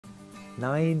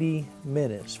90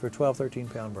 minutes for a 12,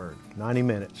 13-pound bird. 90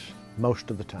 minutes, most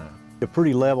of the time. A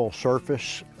pretty level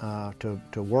surface to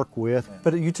work with.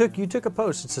 But you took a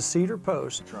post, it's a cedar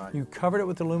post. That's right. You covered it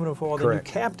with aluminum foil, Correct.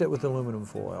 then you capped it with aluminum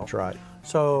foil. That's right.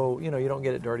 So, you don't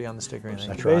get it dirty on the stick or anything.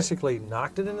 That's you right. basically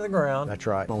knocked it into the ground. That's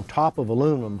right. On top of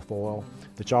aluminum foil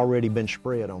that's already been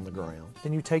spread on the ground.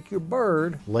 Then you take your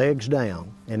bird. Legs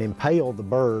down and impale the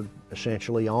bird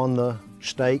essentially on the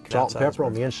stake. Salt and pepper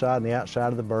on the inside and the outside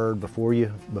of the bird before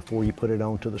you put it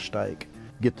onto the stake.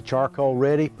 Get the charcoal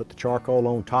ready, put the charcoal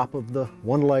on top of the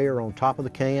one layer on top of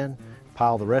the can,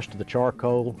 pile the rest of the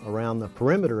charcoal around the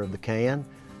perimeter of the can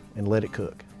and let it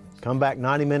cook. Come back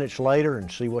 90 minutes later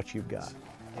and see what you've got.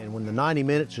 And when the 90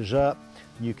 minutes is up,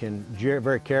 you can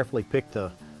very carefully pick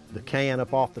the can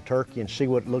up off the turkey and see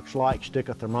what it looks like. Stick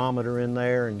a thermometer in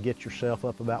there and get yourself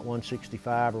up about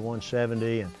 165 or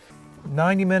 170. And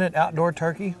 90-minute outdoor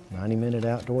turkey? 90-minute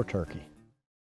outdoor turkey.